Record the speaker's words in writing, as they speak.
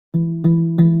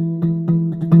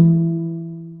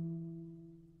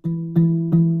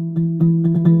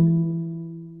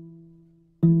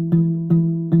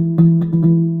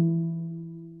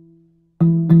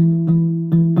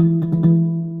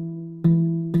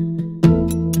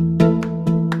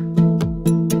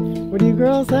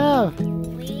else have?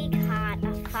 We caught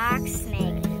a fox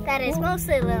snake. That is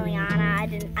mostly Liliana.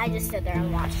 I just stood there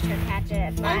and watched her catch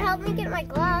it. But... And helped me get my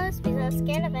gloves because I was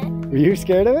scared of it. Were you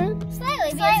scared of it?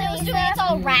 Slightly, because it was doing its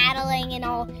all rattling and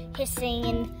all hissing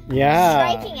and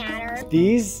striking at her.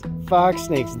 These fox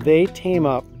snakes, they tame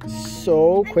up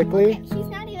so quickly. He's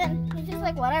not even, he's just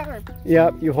like, whatever.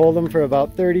 Yep, you hold them for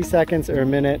about 30 seconds or a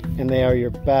minute, and they are your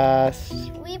best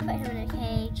We put him in a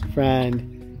cage.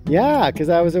 friend. Yeah, because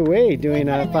I was away doing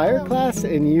a fire class,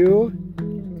 and you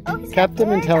kept him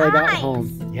until I got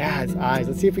home. Yeah, his eyes.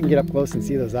 Let's see if we can get up close and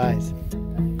see those eyes.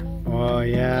 Oh,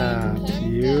 yeah.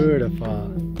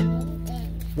 Beautiful.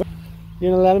 You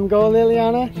gonna let him go,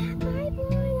 Liliana? Bye, boy.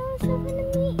 I was hoping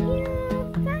to meet you.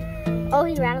 Bye. Oh,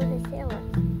 he rattled his tail up.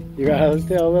 You rattled his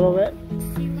tail a little bit?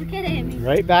 Look at him.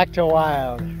 Right back to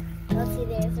wild. Let's see,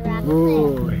 there's a rattle.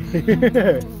 Ooh.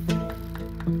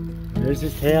 There's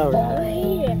his tail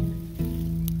rattling.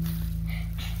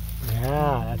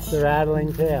 Yeah, that's the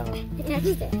rattling tail. That's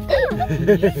it.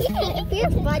 It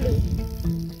feels funny.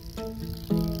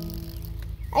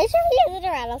 Are you sure he isn't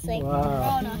a rattlesnake?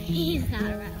 Wow. Oh no, he's not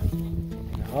a rattlesnake.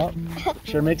 Oh,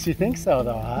 sure makes you think so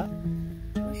though, huh?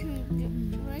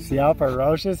 See how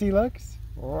ferocious he looks?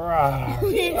 Wow.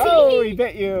 Oh, he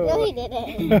bit you. No, he didn't.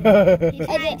 He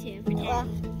tried to.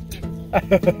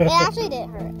 It actually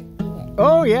didn't hurt.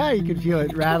 Oh yeah, you could feel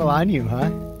it rattle on you, huh?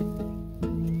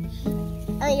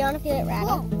 Oh, you want to feel it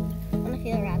rattle? I want to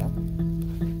feel it rattle.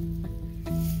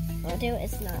 I'll do it.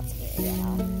 It's not scary at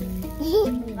all.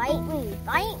 Bite me,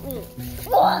 bite me.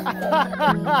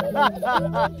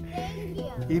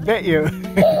 He bit you.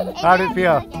 How did it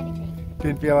feel?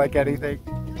 Didn't feel like anything.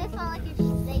 It just felt like a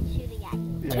snake shooting at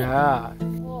you. Yeah.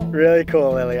 Really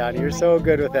cool, Liliana. You're so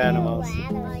good with animals.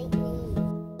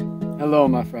 Hello,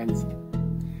 my friends.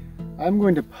 I'm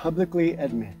going to publicly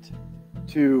admit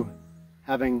to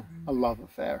having a love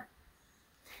affair.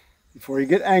 Before you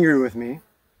get angry with me,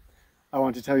 I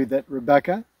want to tell you that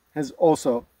Rebecca has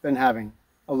also been having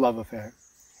a love affair.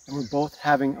 And we're both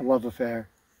having a love affair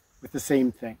with the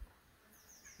same thing.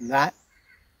 And that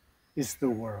is the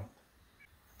world.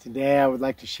 Today I would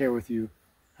like to share with you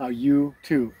how you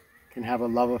too can have a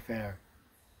love affair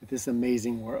with this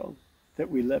amazing world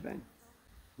that we live in.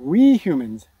 We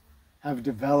humans have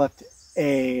developed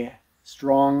a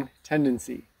strong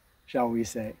tendency, shall we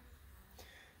say,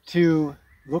 to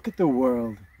look at the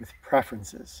world with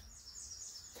preferences.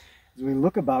 As we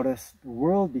look about us, the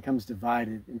world becomes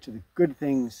divided into the good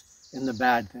things and the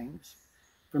bad things.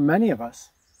 For many of us,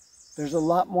 there's a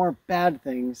lot more bad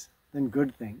things than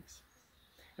good things.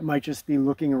 It might just be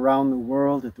looking around the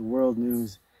world at the world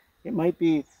news. It might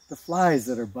be the flies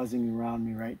that are buzzing around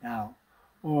me right now,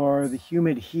 or the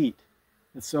humid heat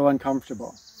that's so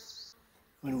uncomfortable.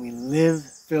 When we live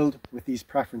filled with these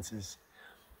preferences,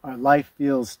 our life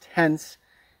feels tense,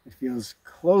 it feels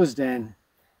closed in,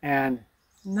 and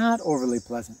not overly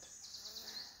pleasant.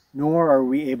 Nor are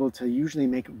we able to usually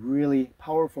make really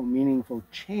powerful, meaningful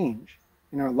change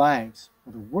in our lives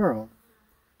or the world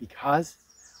because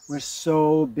we're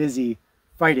so busy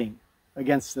fighting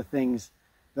against the things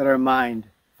that our mind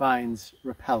finds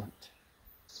repellent.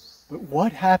 But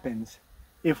what happens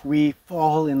if we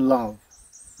fall in love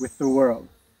with the world?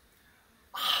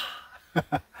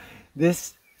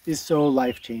 This is so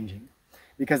life-changing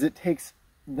because it takes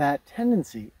that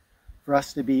tendency for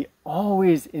us to be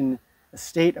always in a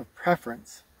state of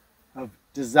preference, of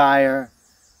desire,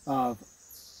 of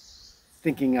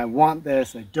thinking I want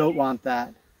this, I don't want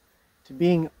that, to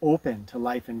being open to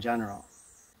life in general.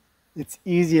 It's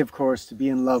easy, of course, to be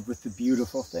in love with the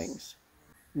beautiful things.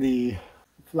 The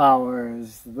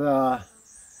flowers, the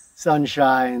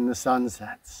sunshine, the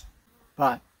sunsets.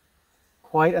 But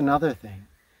quite another thing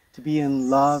to be in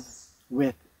love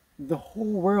with the whole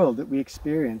world that we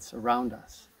experience around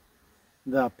us.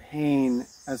 The pain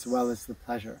as well as the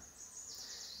pleasure.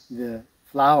 The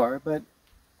flower, but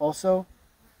also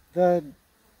the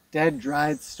dead,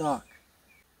 dried stalk.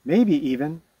 Maybe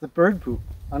even the bird poop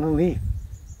on a leaf.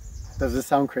 Does this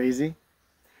sound crazy?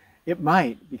 It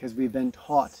might, because we've been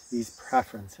taught these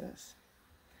preferences.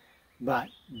 But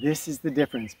this is the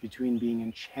difference between being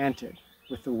enchanted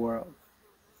with the world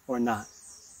or not.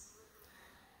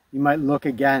 You might look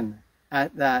again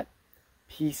at that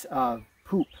piece of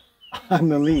poop on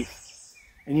the leaf,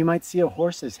 and you might see a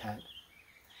horse's head.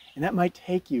 And that might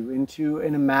take you into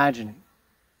an imagining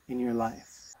in your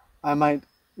life. I might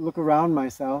look around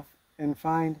myself and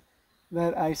find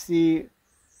that I see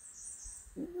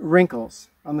wrinkles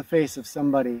on the face of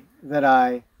somebody that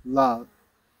I love.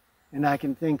 And I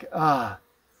can think,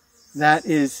 that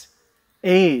is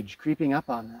age creeping up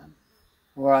on them.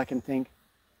 Or I can think,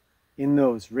 in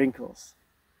those wrinkles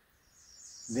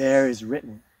there is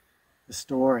written the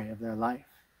story of their life.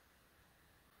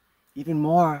 Even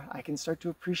more, I can start to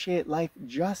appreciate life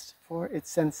just for its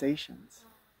sensations,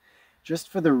 just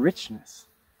for the richness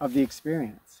of the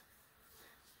experience.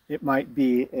 It might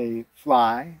be a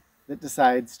fly that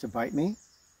decides to bite me,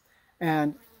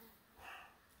 and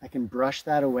I can brush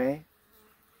that away,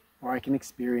 or I can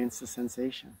experience the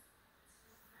sensation.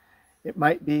 It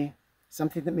might be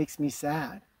something that makes me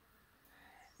sad,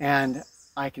 and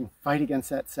I can fight against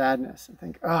that sadness and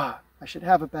think, I should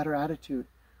have a better attitude,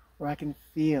 or I can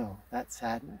feel that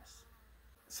sadness.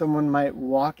 Someone might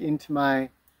walk into my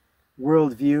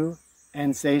worldview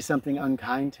and say something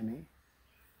unkind to me.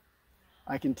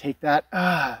 I can take that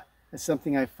as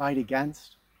something I fight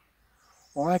against,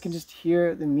 or I can just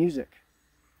hear the music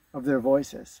of their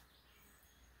voices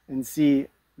and see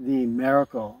the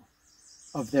miracle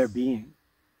of their being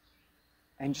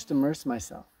and just immerse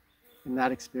myself in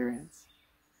that experience.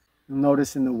 You'll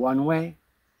notice in the one way,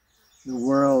 the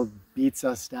world beats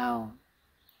us down,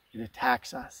 it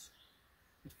attacks us,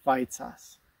 it fights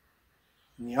us.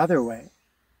 In the other way,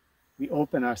 we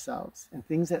open ourselves, and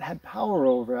things that had power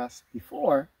over us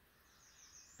before,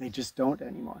 they just don't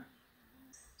anymore.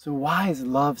 So why is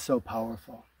love so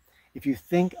powerful? If you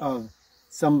think of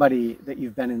somebody that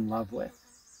you've been in love with,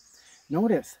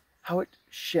 notice how it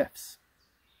shifts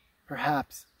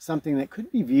perhaps something that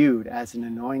could be viewed as an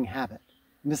annoying habit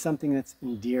into something that's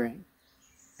endearing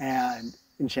and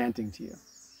enchanting to you.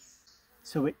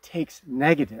 So it takes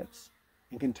negatives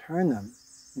and can turn them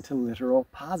into literal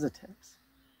positives.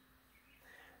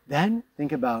 Then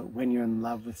think about when you're in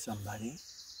love with somebody,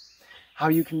 how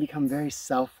you can become very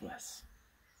selfless.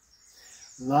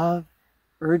 Love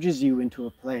urges you into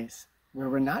a place where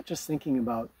we're not just thinking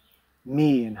about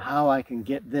me and how I can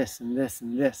get this and this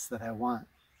and this that I want.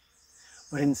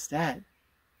 But instead,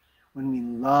 when we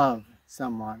love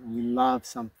someone, when we love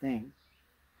something,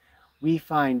 we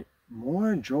find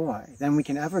more joy than we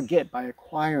can ever get by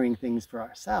acquiring things for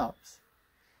ourselves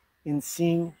in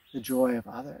seeing the joy of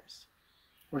others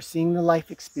or seeing the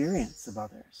life experience of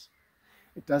others.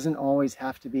 It doesn't always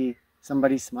have to be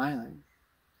somebody smiling.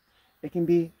 It can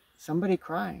be somebody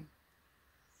crying,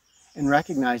 and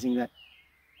recognizing that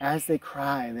as they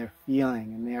cry, they're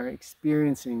feeling and they're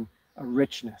experiencing a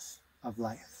richness of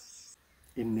life.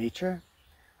 In nature,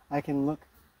 I can look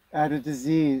at a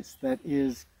disease that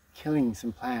is killing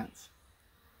some plants,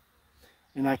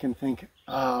 and I can think,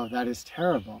 oh, that is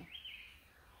terrible.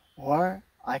 Or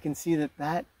I can see that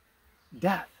that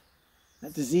death,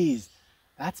 that disease,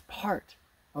 that's part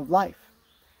of life.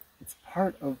 It's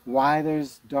part of why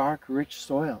there's dark, rich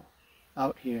soil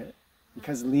out here,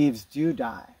 because leaves do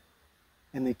die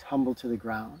and they tumble to the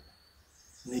ground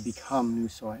and they become new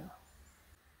soil.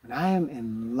 When I am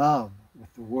in love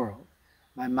with the world,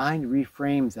 my mind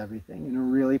reframes everything in a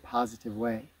really positive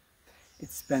way. It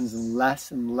spends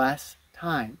less and less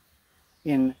time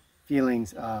in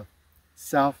feelings of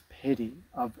self-pity,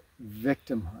 of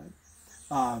victimhood,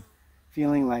 of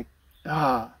feeling like,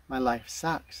 my life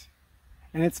sucks.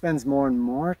 And it spends more and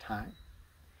more time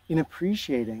in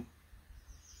appreciating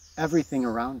everything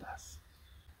around us.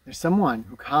 There's someone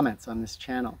who comments on this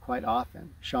channel quite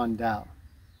often, Sean Dell.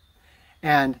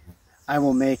 And I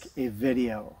will make a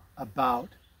video about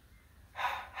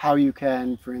how you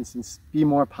can, for instance, be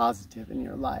more positive in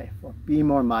your life or be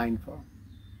more mindful.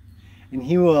 And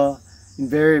he will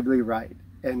invariably write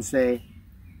and say,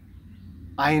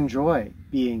 I enjoy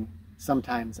being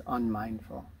sometimes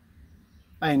unmindful.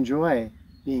 I enjoy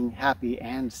being happy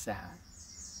and sad.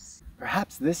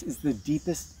 Perhaps this is the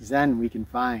deepest Zen we can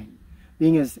find,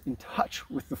 being as in touch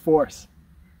with the force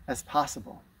as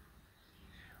possible.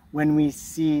 When we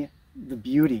see the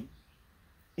beauty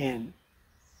in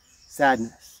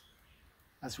sadness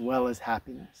as well as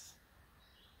happiness,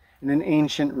 in an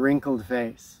ancient wrinkled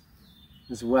face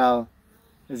as well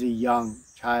as a young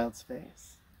child's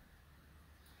face,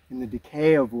 in the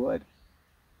decay of wood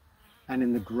and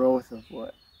in the growth of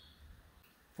wood.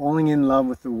 Falling in love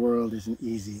with the world isn't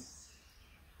easy.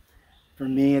 For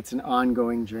me, it's an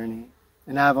ongoing journey,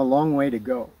 and I have a long way to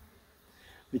go,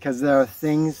 because there are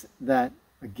things that,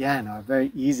 again, are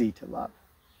very easy to love.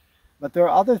 But there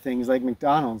are other things like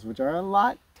McDonald's, which are a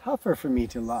lot tougher for me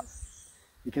to love,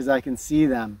 because I can see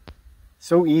them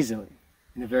so easily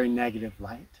in a very negative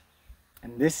light.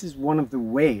 And this is one of the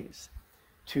ways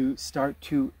to start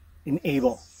to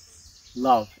enable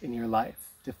love in your life,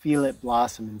 to feel it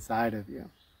blossom inside of you.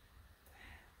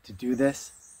 To do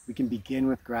this, we can begin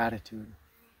with gratitude.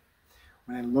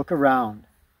 When I look around,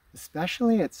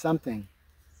 especially at something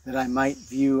that I might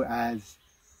view as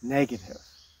negative,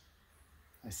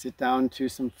 I sit down to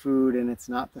some food and it's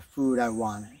not the food I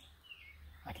wanted,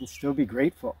 I can still be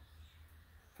grateful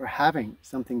for having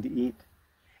something to eat.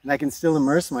 And I can still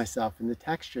immerse myself in the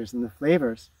textures and the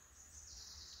flavors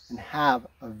and have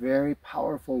a very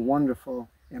powerful, wonderful,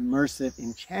 immersive,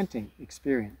 enchanting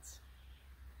experience,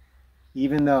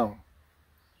 even though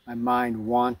my mind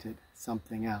wanted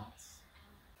something else.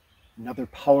 Another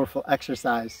powerful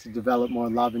exercise to develop more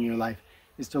love in your life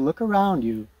is to look around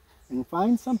you and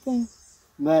find something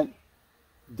that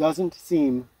doesn't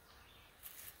seem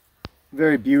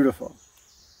very beautiful.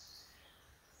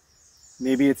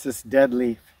 Maybe it's this dead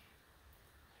leaf,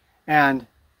 and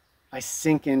I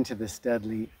sink into this dead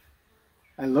leaf.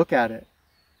 I look at it.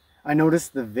 I notice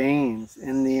the veins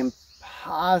and the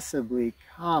impossibly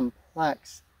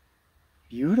complex,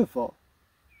 beautiful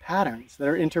patterns that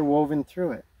are interwoven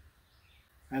through it.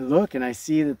 I look and I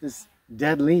see that this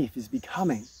dead leaf is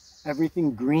becoming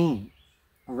everything green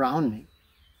around me.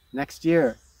 Next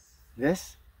year,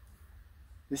 this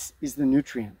is the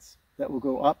nutrients that will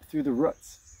go up through the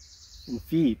roots and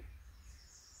feed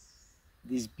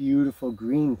these beautiful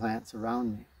green plants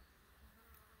around me.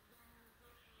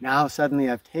 Now suddenly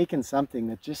I've taken something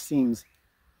that just seems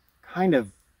kind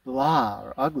of blah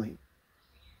or ugly,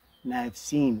 and I've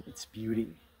seen its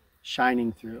beauty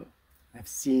shining through. I've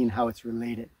seen how it's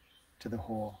related to the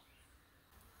whole.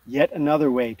 Yet another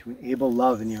way to enable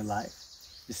love in your life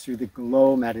is through the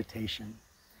glow meditation.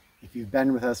 If you've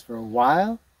been with us for a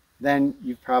while, then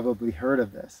you've probably heard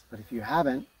of this. But if you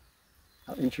haven't,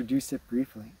 I'll introduce it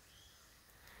briefly.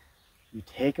 You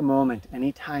take a moment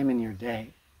any time in your day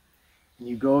and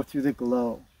you go through the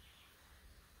glow.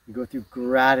 You go through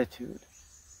gratitude.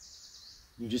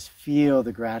 You just feel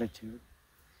the gratitude.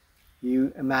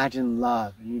 You imagine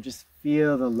love and you just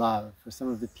feel the love for some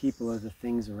of the people or the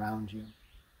things around you.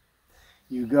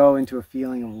 You go into a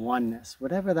feeling of oneness,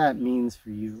 whatever that means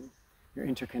for you, your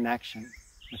interconnection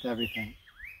with everything.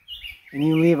 And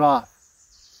you leave off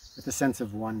with a sense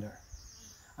of wonder.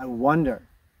 I wonder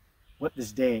what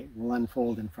this day will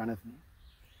unfold in front of me.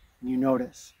 And you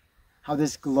notice how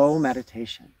this glow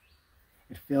meditation,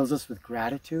 it fills us with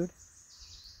gratitude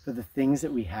for the things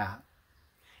that we have.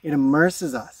 It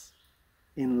immerses us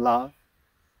in love.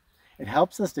 It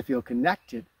helps us to feel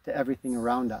connected to everything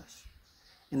around us.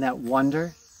 And that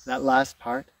wonder, that last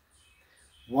part,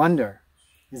 wonder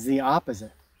is the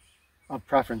opposite of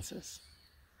preferences.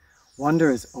 Wonder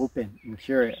is open and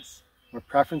curious, where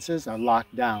preferences are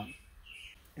locked down.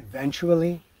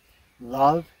 Eventually,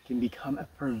 love can become a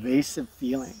pervasive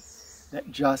feeling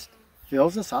that just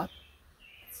fills us up,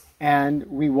 and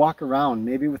we walk around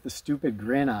maybe with a stupid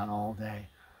grin on all day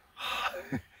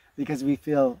because we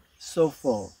feel so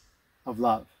full of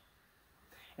love.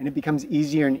 And it becomes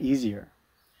easier and easier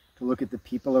to look at the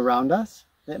people around us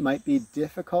that might be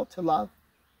difficult to love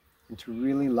and to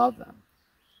really love them.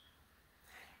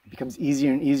 It becomes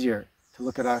easier and easier to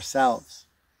look at ourselves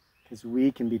because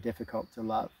we can be difficult to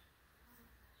love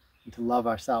and to love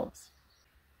ourselves.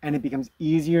 And it becomes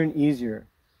easier and easier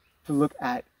to look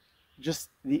at just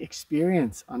the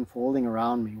experience unfolding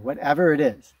around me, whatever it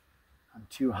is. I'm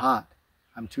too hot,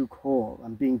 I'm too cold,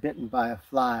 I'm being bitten by a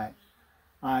fly,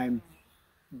 I'm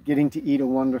getting to eat a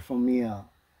wonderful meal,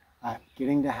 I'm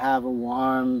getting to have a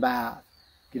warm bath,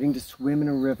 getting to swim in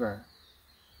a river.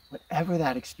 Whatever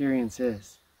that experience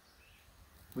is,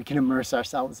 we can immerse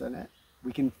ourselves in it.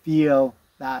 We can feel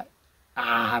that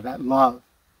love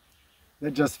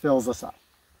that just fills us up.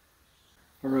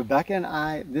 For Rebecca and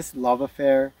I, this love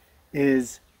affair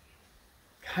is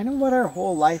kind of what our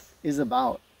whole life is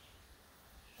about.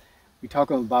 We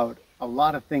talk about a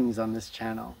lot of things on this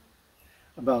channel,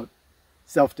 about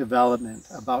self-development,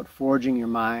 about forging your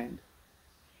mind.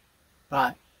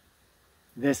 But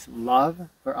this love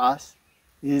for us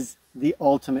is the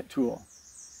ultimate tool.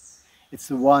 It's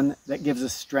the one that gives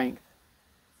us strength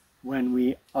when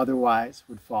we otherwise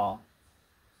would fall.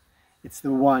 It's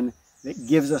the one that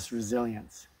gives us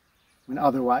resilience when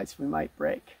otherwise we might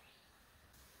break.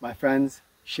 My friends,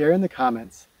 share in the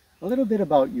comments a little bit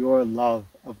about your love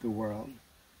of the world.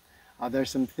 Are there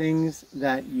some things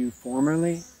that you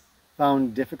formerly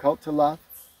found difficult to love,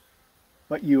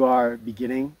 but you are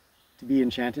beginning to be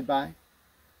enchanted by?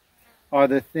 Are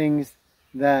there things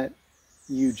that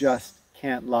you just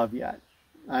can't love yet?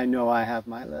 I know I have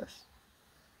my list.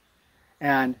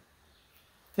 And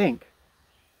think,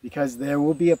 because there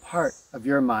will be a part of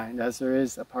your mind, as there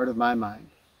is a part of my mind,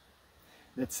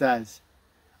 that says,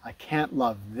 I can't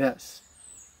love this,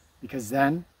 because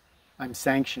then I'm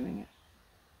sanctioning it.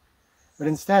 But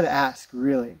instead ask,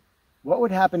 really, what would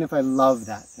happen if I loved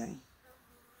that thing?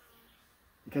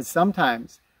 Because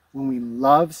sometimes when we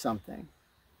love something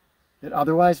that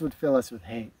otherwise would fill us with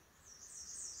hate,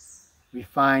 we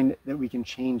find that we can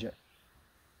change it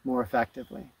more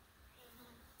effectively,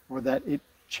 or that it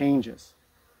changes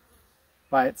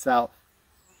by itself,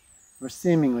 or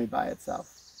seemingly by itself,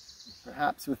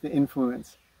 perhaps with the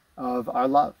influence of our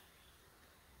love.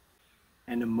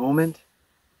 And a moment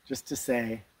just to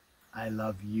say, I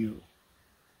love you.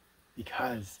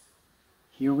 Because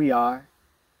here we are,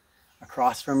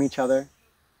 across from each other,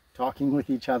 talking with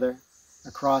each other,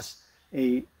 across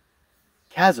a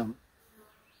chasm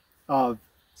of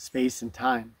space and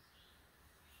time.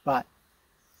 But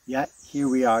yet here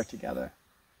we are together.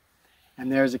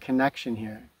 And there's a connection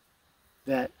here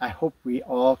that I hope we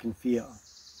all can feel,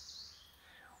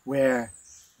 where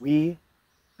we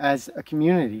as a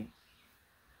community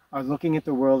are looking at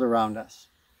the world around us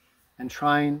and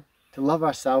trying to love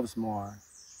ourselves more,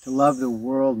 to love the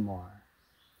world more,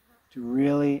 to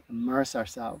really immerse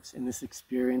ourselves in this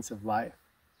experience of life,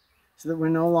 so that we're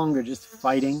no longer just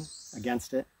fighting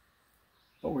against it,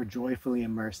 but we're joyfully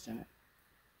immersed in it.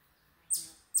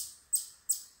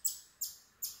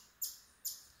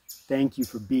 Thank you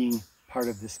for being part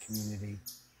of this community,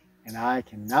 and I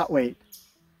cannot wait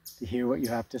to hear what you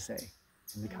have to say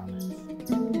in the comments.